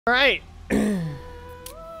All right.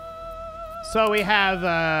 So we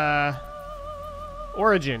have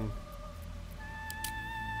origin.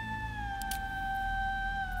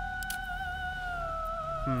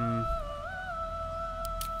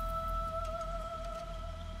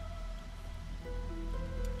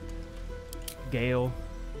 Gale.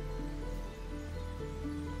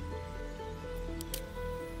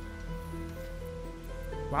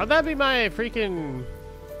 Why'd that be my freaking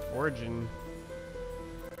origin?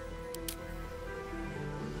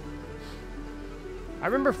 I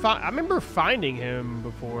remember finding him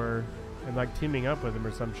before and like teaming up with him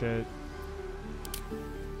or some shit.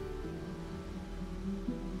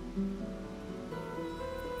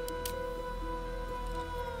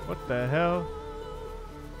 What the hell?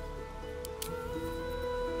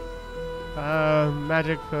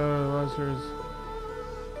 Magic monsters.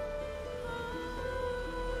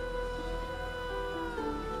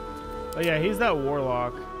 Oh yeah, he's that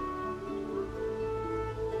warlock.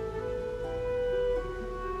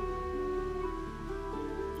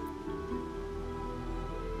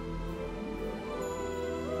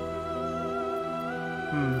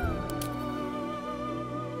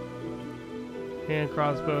 Hand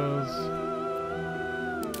crossbows.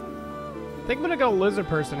 I think I'm gonna go lizard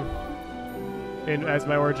person as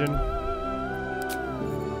my origin.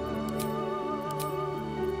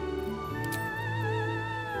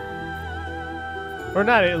 Or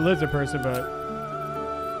not a lizard person,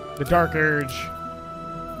 but the dark urge.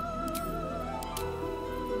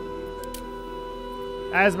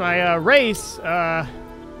 As my race,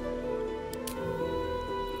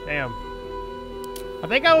 damn. I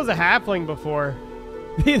think I was a halfling before.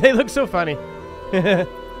 They look so funny.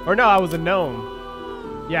 Or no, I was a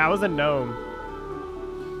gnome. Yeah, I was a gnome.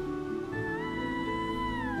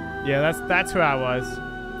 Yeah, that's who I was.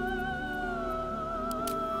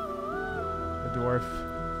 A dwarf.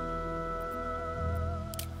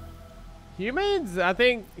 Humans, I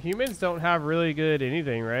think humans don't have really good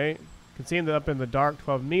anything, right? Can see them up in the dark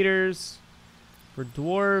 12 meters. For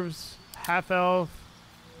dwarves, half elf.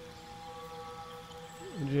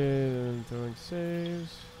 Throwing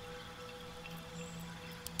saves.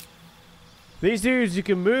 These dudes, you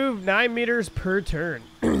can move 9 meters per turn.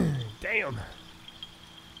 Damn.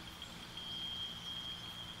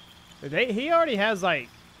 He already has like...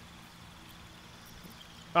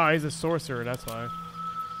 Oh, he's a sorcerer, that's why.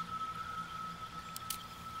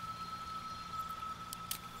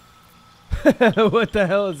 What the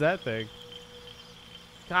hell is that thing?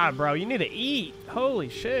 God, bro, you need to eat. Holy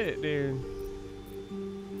shit, dude.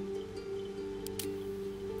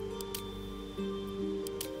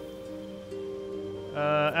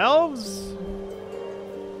 Elves,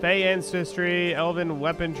 Fey ancestry, elven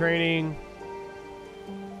weapon training.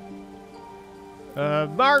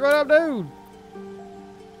 Mark, what up, dude?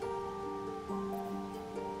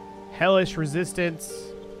 Hellish resistance.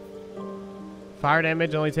 Fire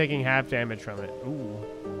damage, only taking half damage from it. Ooh.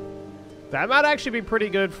 That might actually be pretty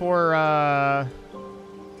good for,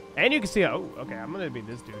 and you can see, oh, okay, I'm gonna be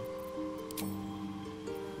this dude.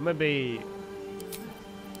 I'm gonna be...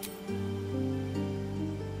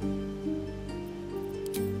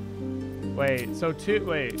 Wait, so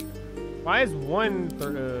wait. Why is one,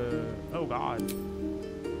 oh god.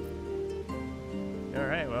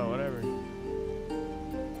 Alright, well, whatever.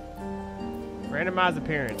 Randomized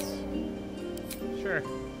appearance. Sure.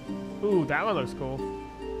 Ooh, that one looks cool.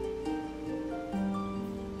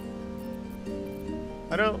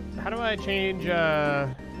 How do I change,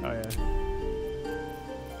 oh yeah.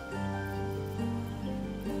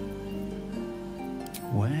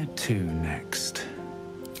 Where to next?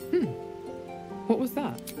 What was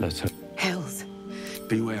that? Let's hope. Hells.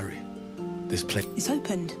 Be wary. This place. It's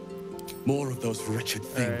opened. More of those wretched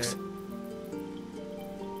things.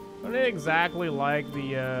 I don't exactly like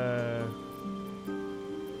the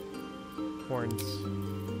horns.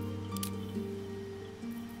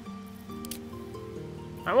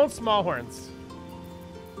 I want small horns.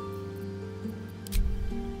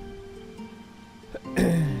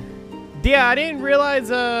 Yeah, I didn't realize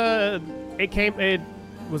it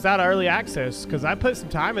was out of early access because I put some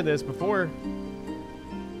time in this before.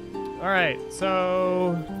 All right,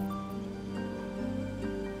 so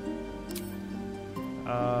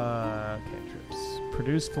cantrips.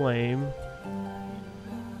 Produce flame.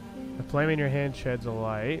 The flame in your hand sheds a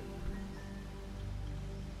light.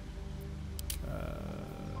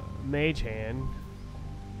 Mage hand.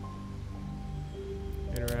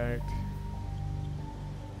 Interact.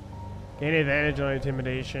 Gain advantage on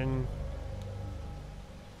intimidation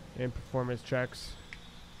and performance checks.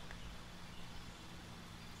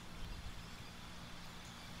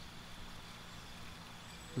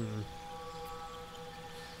 I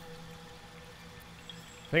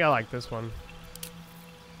think I like this one.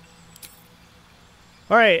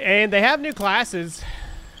 Alright, and they have new classes.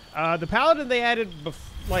 The Paladin they added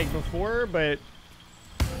before, but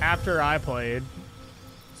after I played.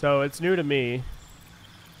 So it's new to me.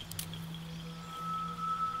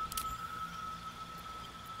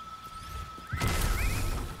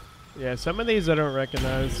 Yeah, some of these I don't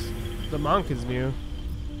recognize. The Monk is new.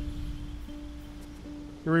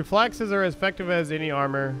 Your reflexes are as effective as any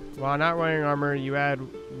armor. While not wearing armor, you add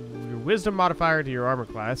your Wisdom modifier to your armor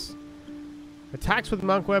class. Attacks with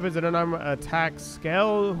monk weapons and unarmed attacks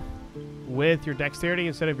scale with your dexterity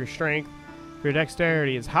instead of your strength. If your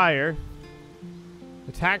dexterity is higher.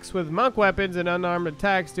 Attacks with monk weapons and unarmed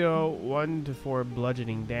attacks deal 1 to 4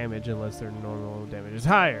 bludgeoning damage unless their normal damage is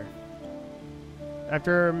higher.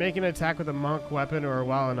 After making an attack with a monk weapon or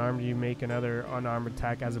while unarmed, you make another unarmed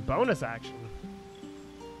attack as a bonus action.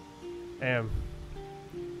 Damn.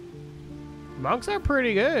 Monks are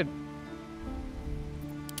pretty good.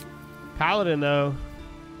 Paladin, though.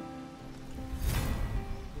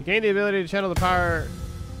 You gain the ability to channel the power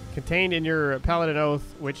contained in your Paladin Oath,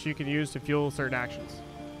 which you can use to fuel certain actions.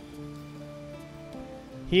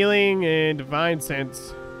 Healing and Divine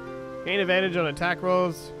Sense. Gain advantage on attack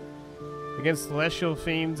rolls against celestial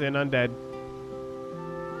fiends and undead.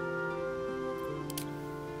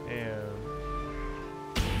 Damn.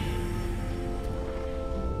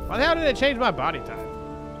 Why the hell did it change my body type?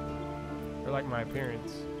 Or like my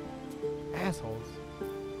appearance? Assholes.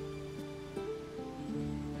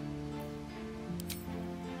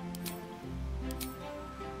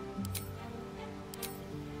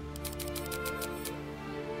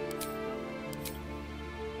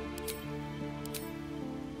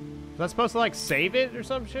 Was I supposed to like save it or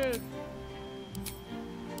some shit?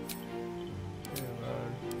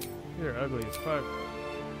 You're ugly as fuck.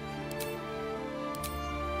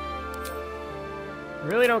 I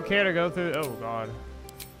really don't care to go through. Oh god.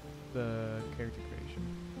 The character creation.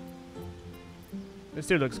 This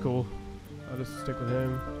dude looks cool. I'll just stick with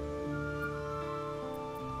him.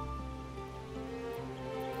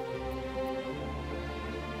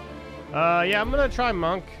 Yeah, I'm gonna try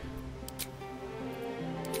monk.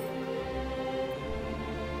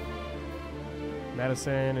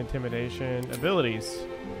 Medicine, intimidation, abilities.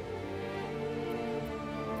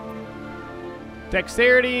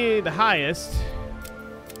 Dexterity, the highest.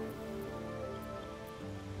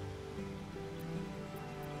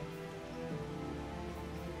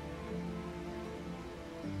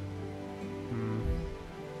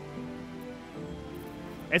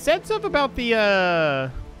 It said stuff about the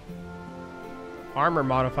armor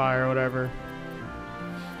modifier or whatever.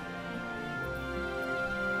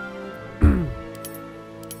 I'm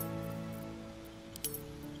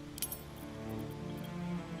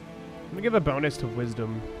gonna give a bonus to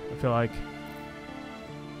wisdom, I feel like.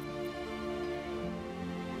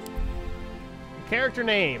 Character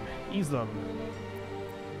name, Easelm.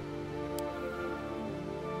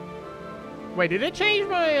 Wait, did it change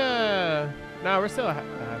my no, we're still a half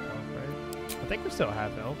elf, right? I think we're still a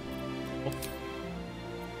half elf.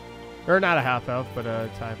 Or not a half elf, but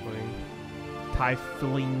a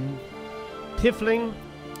Tiefling.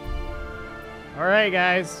 Alright,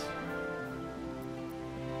 guys.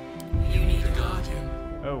 You need a guardian.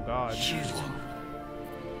 Oh, God. Choose one.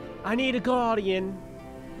 I need a guardian.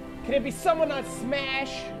 Can it be someone I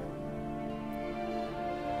smash?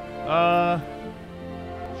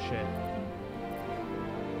 Shit.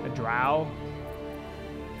 A drow?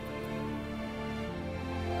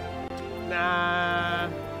 Nah.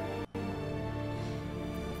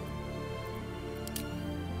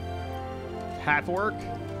 Half orc?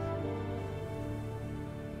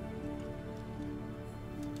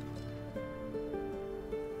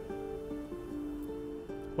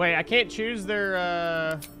 Wait, I can't choose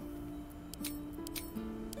their,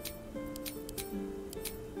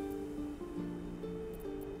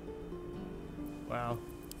 Wow.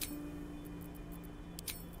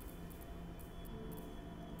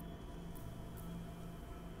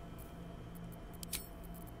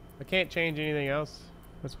 I can't change anything else.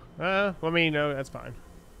 That's, well, I mean, no, that's fine.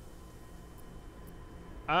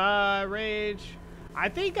 Rage. I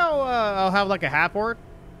think I'll have like a half orc.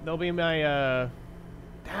 They'll be my,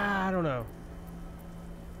 I don't know.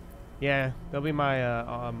 Yeah, they'll be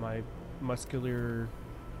my, my muscular.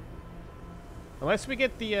 Unless we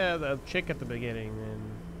get the chick at the beginning, and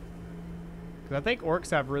because I think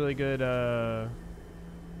orcs have really good. Oh,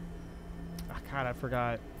 God, I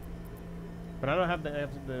forgot. But I don't have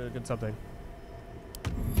the good something.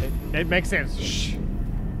 It makes sense. Shh.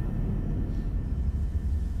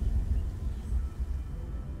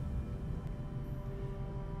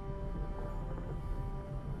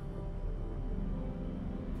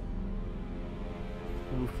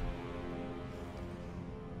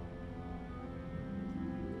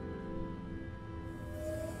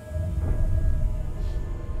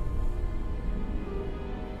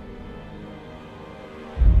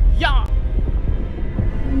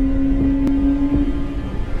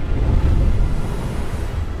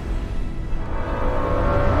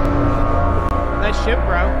 ship,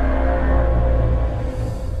 bro.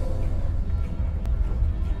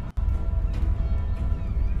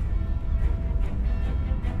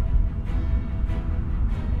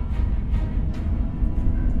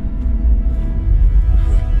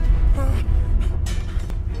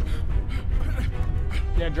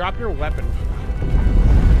 Yeah, drop your weapon.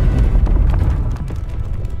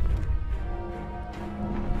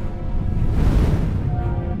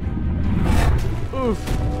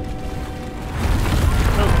 Oof.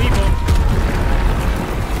 Those people.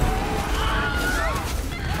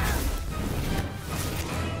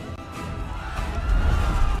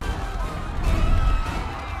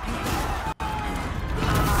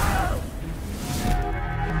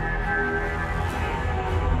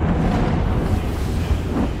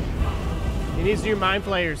 He needs new mind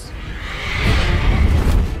flayers.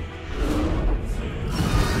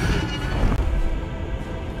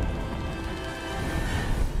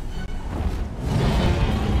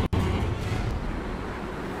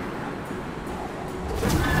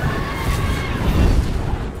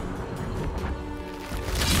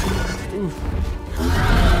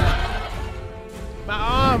 My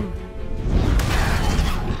arm.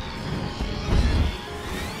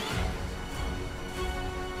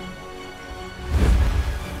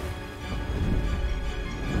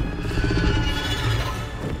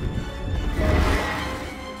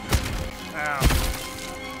 Ow.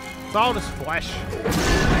 It's all just flesh.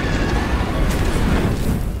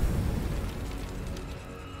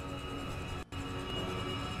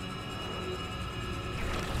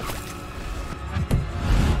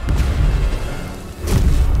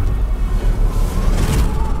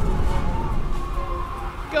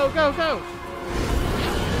 Go, go, go!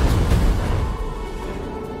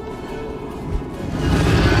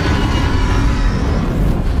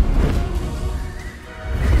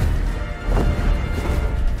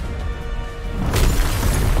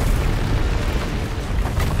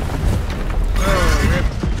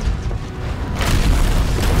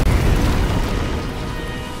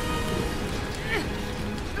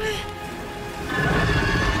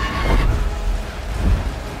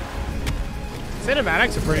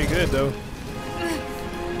 Cinematics are pretty good, though.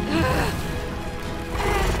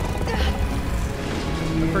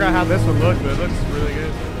 I forgot how this one looked, but it looks really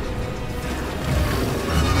good.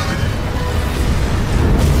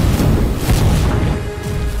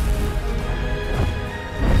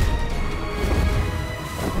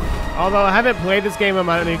 Although I haven't played this game on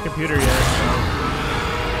my new computer yet, so.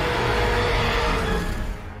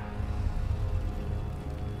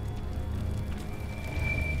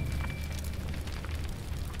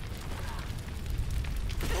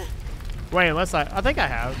 Wait, unless I think I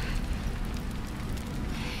have.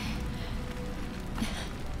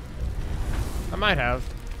 I might have.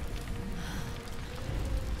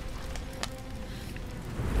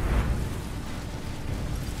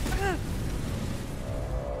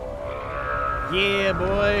 Yeah,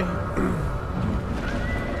 boy.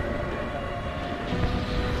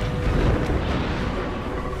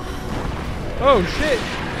 Oh, shit.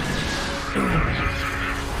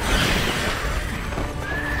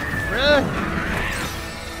 Really?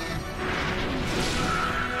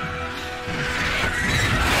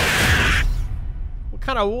 What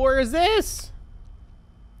kind of war is this?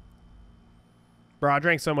 Bro, I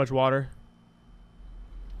drank so much water.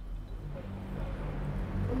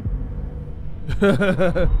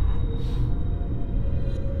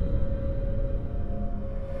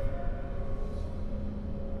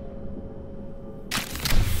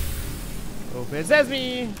 Open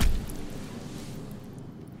sesame.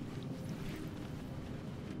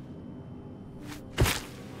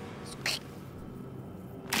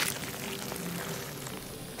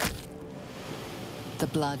 The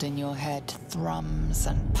blood in your head thrums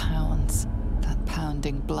and pounds. That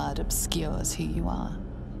pounding blood obscures who you are.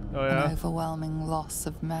 Oh, yeah? An overwhelming loss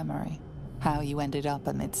of memory. How you ended up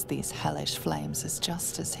amidst these hellish flames is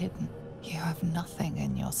just as hidden. You have nothing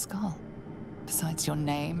in your skull, besides your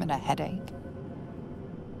name and a headache.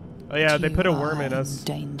 Oh yeah, they put a worm in You are us.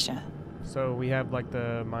 danger. So we have like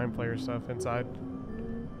the mind flayer stuff inside.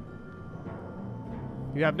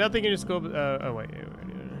 You have nothing in your skull. Oh wait.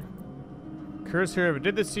 Curse whoever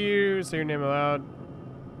did this to you. Say your name aloud.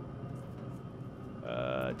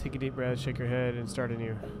 Take a deep breath, shake your head, and start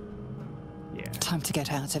anew. Yeah. Time to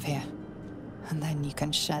get out of here. And then you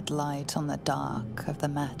can shed light on the dark of the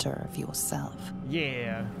matter of yourself.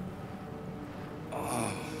 Yeah.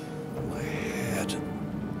 Oh, my head.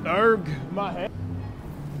 Arg, my head.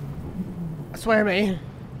 I swear, me.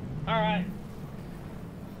 All right.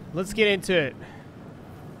 Let's get into it.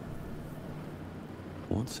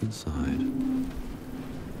 What's inside?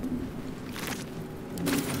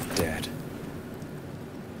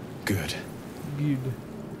 Good. Good.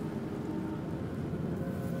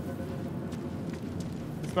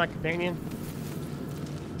 It's my companion.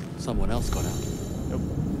 Someone else got out. Nope.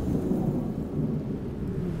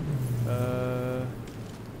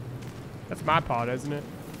 That's my pod, isn't it?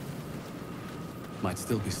 Might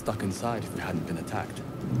still be stuck inside if we hadn't been attacked.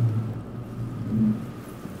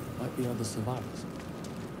 Might be other survivors.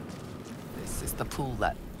 This is the pool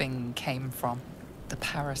that thing came from. The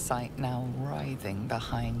parasite now writhing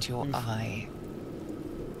behind your eye.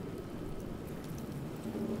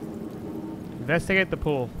 Investigate the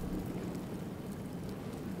pool.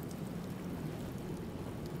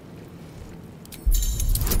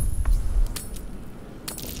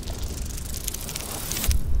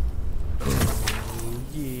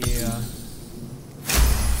 Yeah.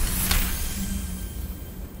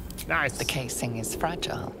 Nice. The casing is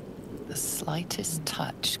fragile. The slightest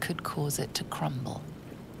touch could cause it to crumble.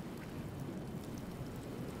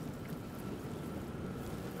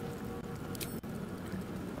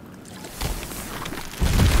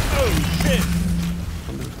 Oh shit!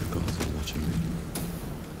 Wonder if the gods are watching me.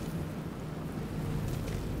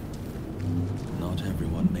 Not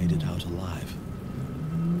everyone made it out alive.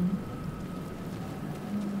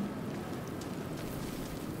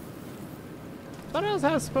 I thought I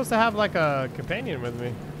was supposed to have like a companion with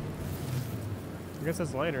me. I guess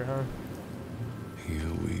that's later, huh?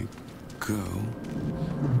 Here we go.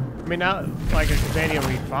 I mean, not like a companion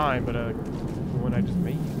would be fine, but the one I just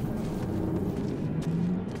made.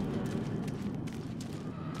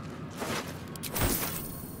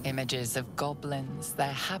 Images of goblins,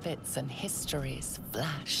 their habits and histories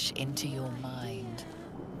flash into your mind.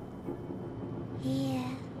 Here.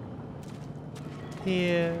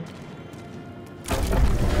 Here.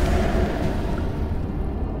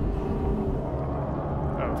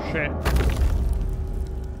 Oh shit.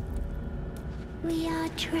 We are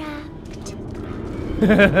trapped.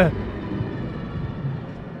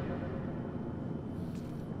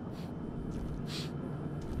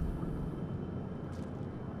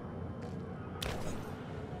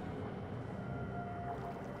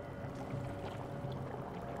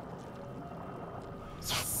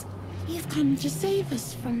 Yes, you've come to save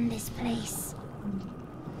us from this place.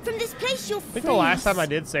 From this place you'll I think the last time I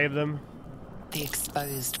did save them. The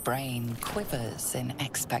exposed brain quivers in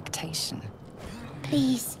expectation.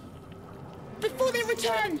 Please. Before they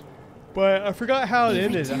return. But I forgot how it They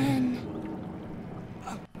ended. return.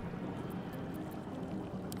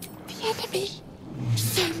 The enemy.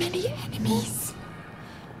 So many enemies.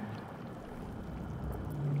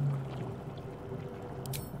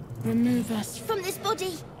 Remove us from this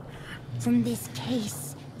body. From this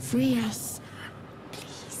case. Free us.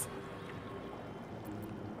 Please.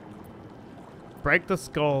 Break the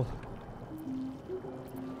skull.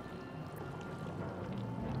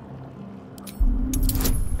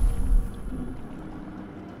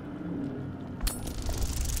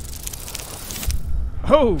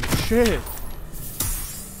 Oh shit.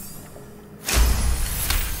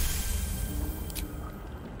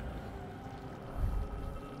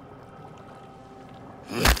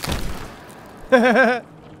 The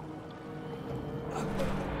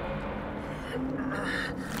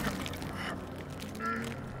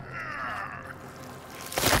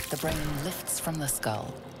brain lifts from the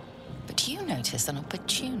skull, but you notice an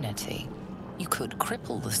opportunity. You could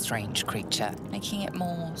cripple the strange creature, making it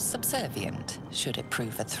more subservient should it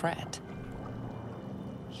prove a threat.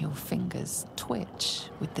 Your fingers twitch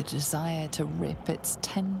with the desire to rip its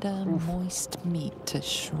tender, moist meat to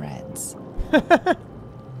shreds.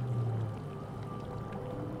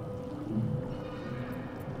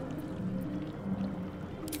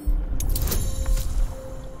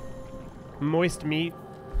 Moist meat.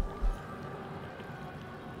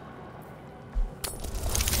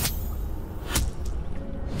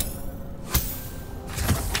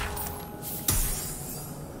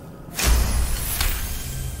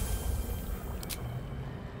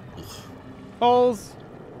 Holes.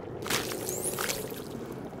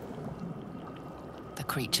 The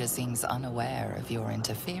creature seems unaware of your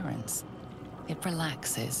interference. It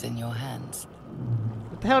relaxes in your hands.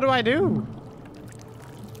 What the hell do I do?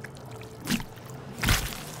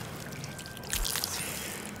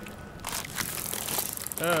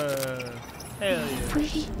 Hell yeah.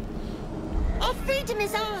 Free. Our freedom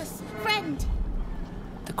is ours, friend.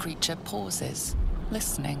 The creature pauses,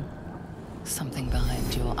 listening. Something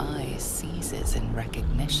behind your eyes seizes in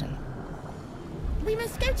recognition. We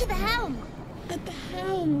must go to the helm. At the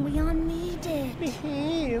helm, we are needed.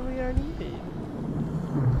 We are needed.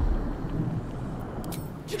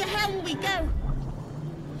 To the helm we go.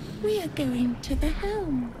 We are going to the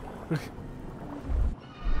helm.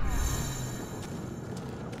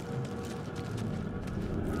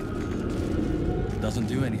 doesn't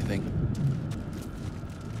do anything.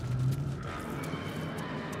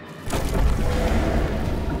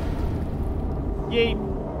 Yeet.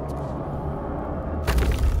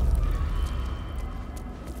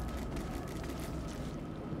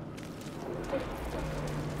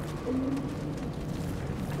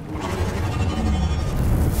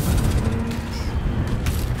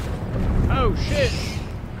 Oh shit.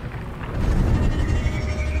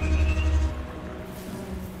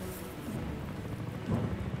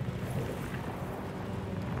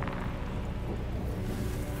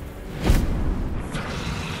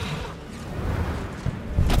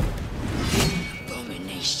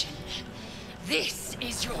 Abomination. This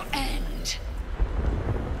is your end.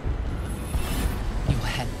 Your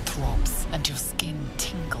head throbs and your skin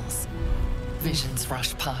tingles. Visions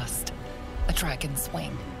rush past. A dragon's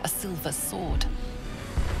wing, a silver sword,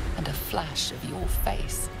 and a flash of your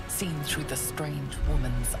face seen through the strange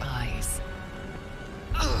woman's eyes.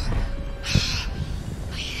 Ugh.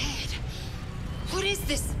 My head. What is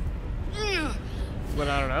this? Ugh. But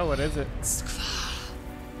I don't know. What is it? Skvar,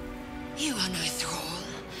 you are no thrall.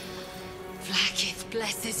 Vlaakith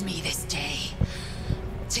blesses me this day.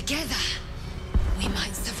 Together, we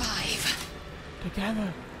might survive.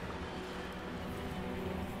 Together.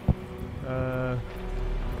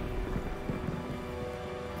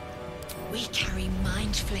 We carry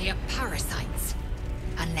mind flayer parasites.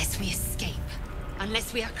 Unless we escape,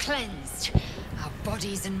 unless we are cleansed, our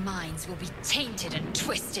bodies and minds will be tainted and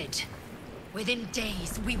twisted. Within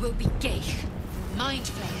days, we will be Geich, mind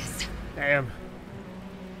flayers. Damn.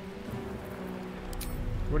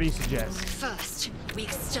 What do you suggest? First, we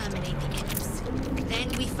exterminate the imps. Then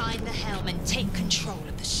we find the helm and take control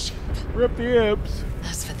of the ship. Rip the imps.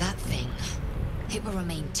 As for that thing, it will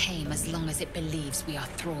remain tame as long as it believes we are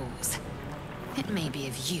thralls. It may be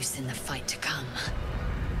of use in the fight to come.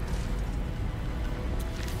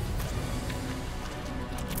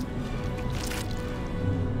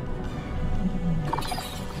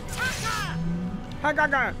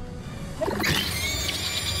 Hagaga.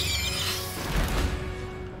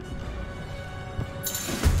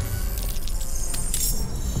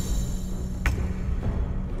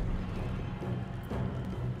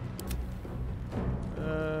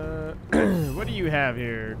 What do you have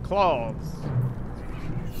here? Claws.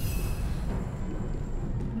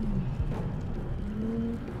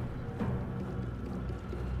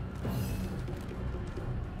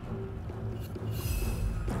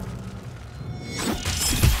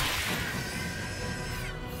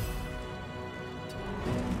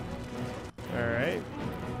 Alright.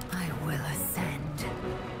 I will ascend.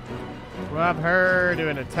 We'll have her do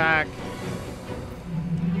an attack.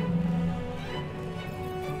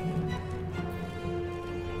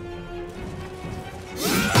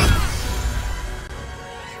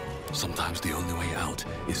 Sometimes the only way out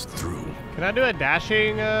is through. Can I do a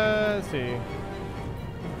dashing? Let's see.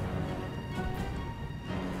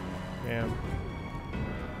 Damn.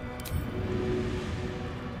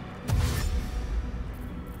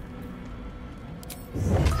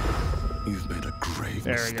 You've made a grave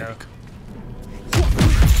There we mistake. go.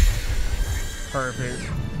 Perfect.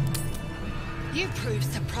 You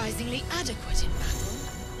proved surprisingly adequate in battle.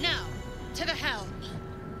 Now, to the helm.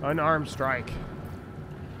 Unarmed strike.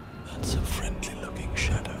 That's a friendly-looking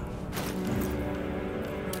shadow.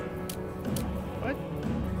 What?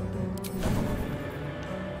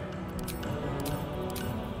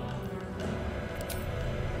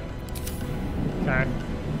 Okay.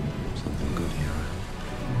 Something good here.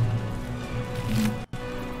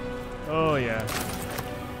 Oh yeah.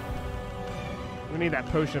 We need that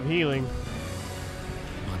potion of healing.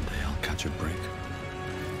 One day I'll catch a break.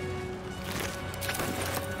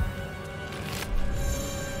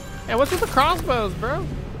 Hey, what's with the crossbows, bro?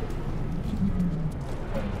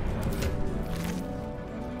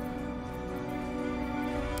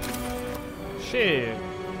 Shit.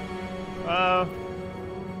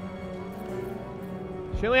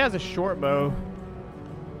 She only has a short bow.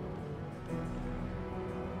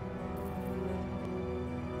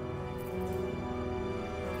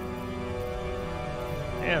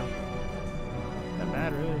 Damn. Not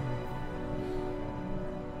bad, really.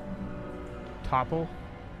 Topple.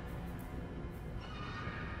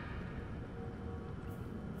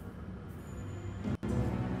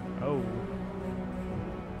 Oh.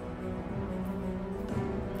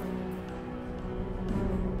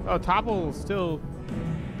 Oh, topple still.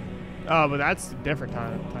 Oh, but that's a different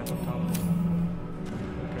type of topple.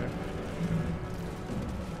 Okay.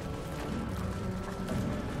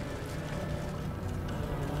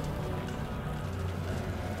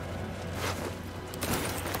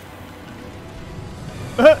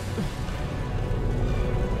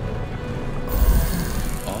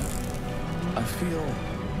 feel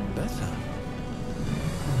better.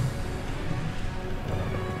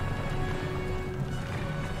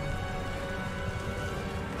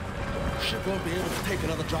 Ship won't be able to take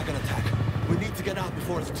another dragon attack. We need to get out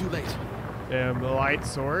before it's too late. Damn, the light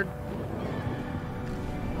sword.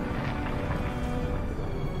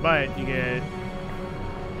 But you get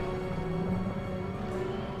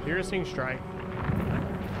piercing strike.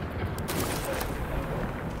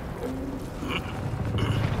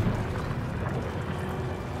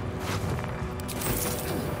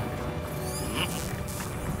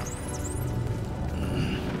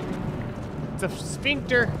 It's a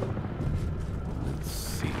sphincter. Let's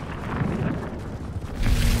see.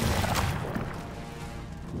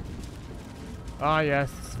 Ah,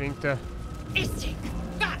 yes, sphincter. Istik,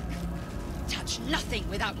 back! Touch nothing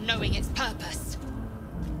without knowing its purpose.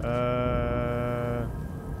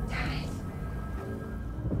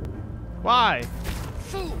 Why?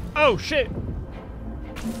 Fool! Oh, shit.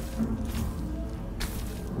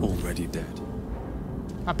 Already dead.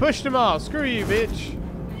 I pushed him off. Screw you, bitch.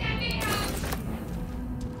 Let me out!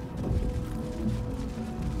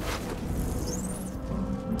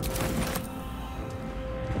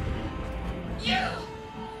 You!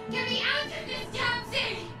 Get me out of this damn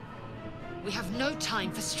thing! We have no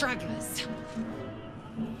time for stragglers.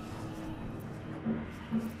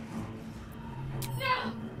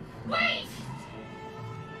 No! Wait!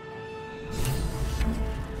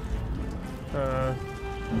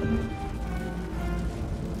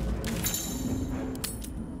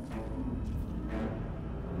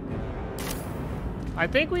 I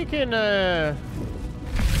think we can, I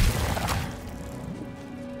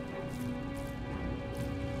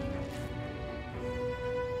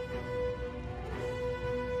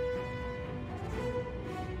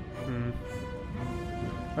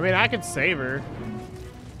mean, I could save her.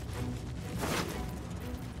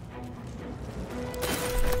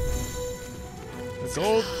 The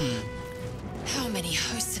gold key. How many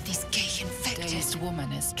hosts of these gay infected? Dazed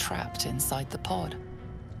woman is trapped inside the pod.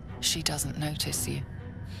 She doesn't notice you.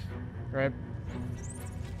 Right.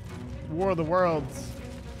 War of the Worlds.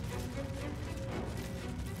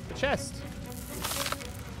 The chest.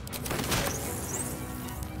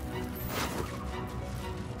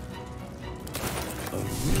 A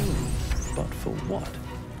room, but for what?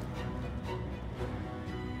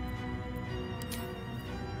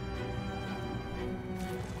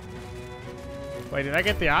 Wait, did I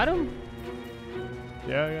get the item?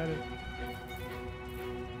 Yeah, I got it.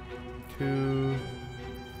 2.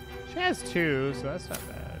 She has 2, so that's not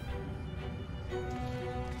bad.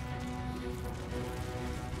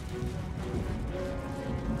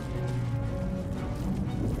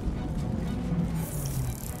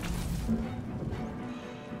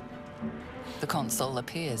 The console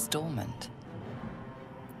appears dormant.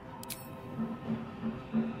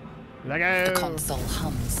 Let The go. console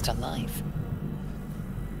hums to life.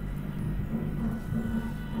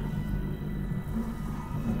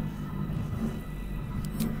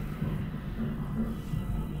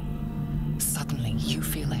 Suddenly, you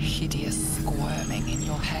feel a hideous squirming in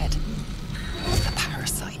your head. The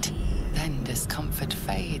parasite. Then discomfort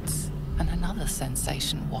fades, and another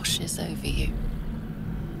sensation washes over you.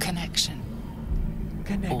 Connection.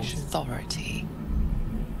 Authority.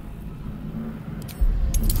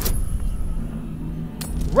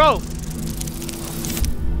 Rope.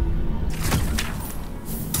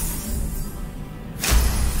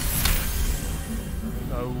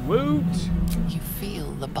 A woot. You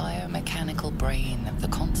feel the biomechanical brain of the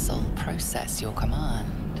console process your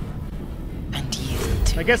command and yield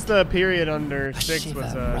to I guess the period under A 6 shiver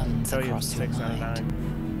was runs tell you across your 6 out of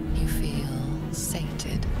mind. 9. You feel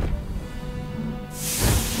sated.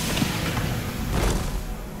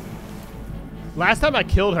 Last time I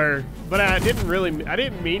killed her, but I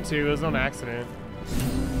didn't mean to. It was on accident.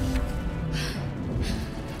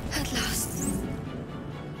 At last.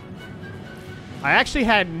 I actually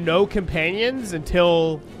had no companions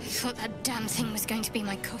until I thought that damn thing was going to be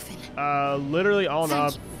my coffin. literally on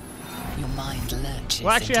up. Thank Your mind lurches.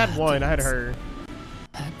 Well, actually, I into had her one. I had thoughts. her.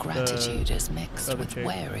 Her gratitude is mixed other with chick.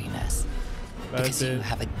 wariness That's because you it.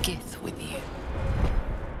 have a gith with you.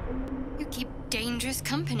 You keep dangerous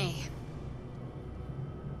company.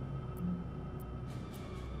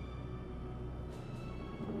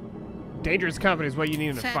 Dangerous company is what you need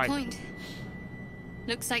in a Fair fight. point.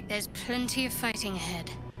 Looks like there's plenty of fighting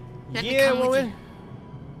ahead. Let me Yeah, come with woman. you.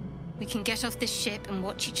 We can get off this ship and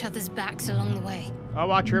watch each other's backs along the way. I'll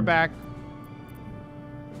watch her back.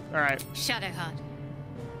 All right. Shadowheart.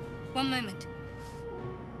 One moment.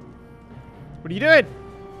 What are you doing?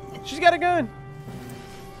 She's got a gun.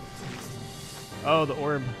 Oh, the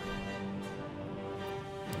orb.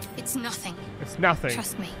 It's nothing. It's nothing.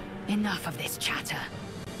 Trust me. Enough of this chatter.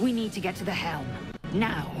 We need to get to the helm.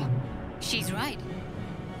 Now. She's right.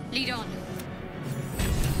 Lead on.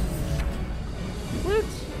 What?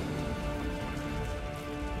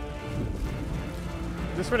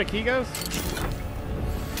 Is this where the key goes?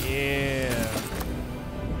 Yeah.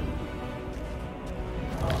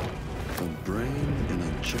 A brain in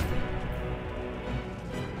a jar.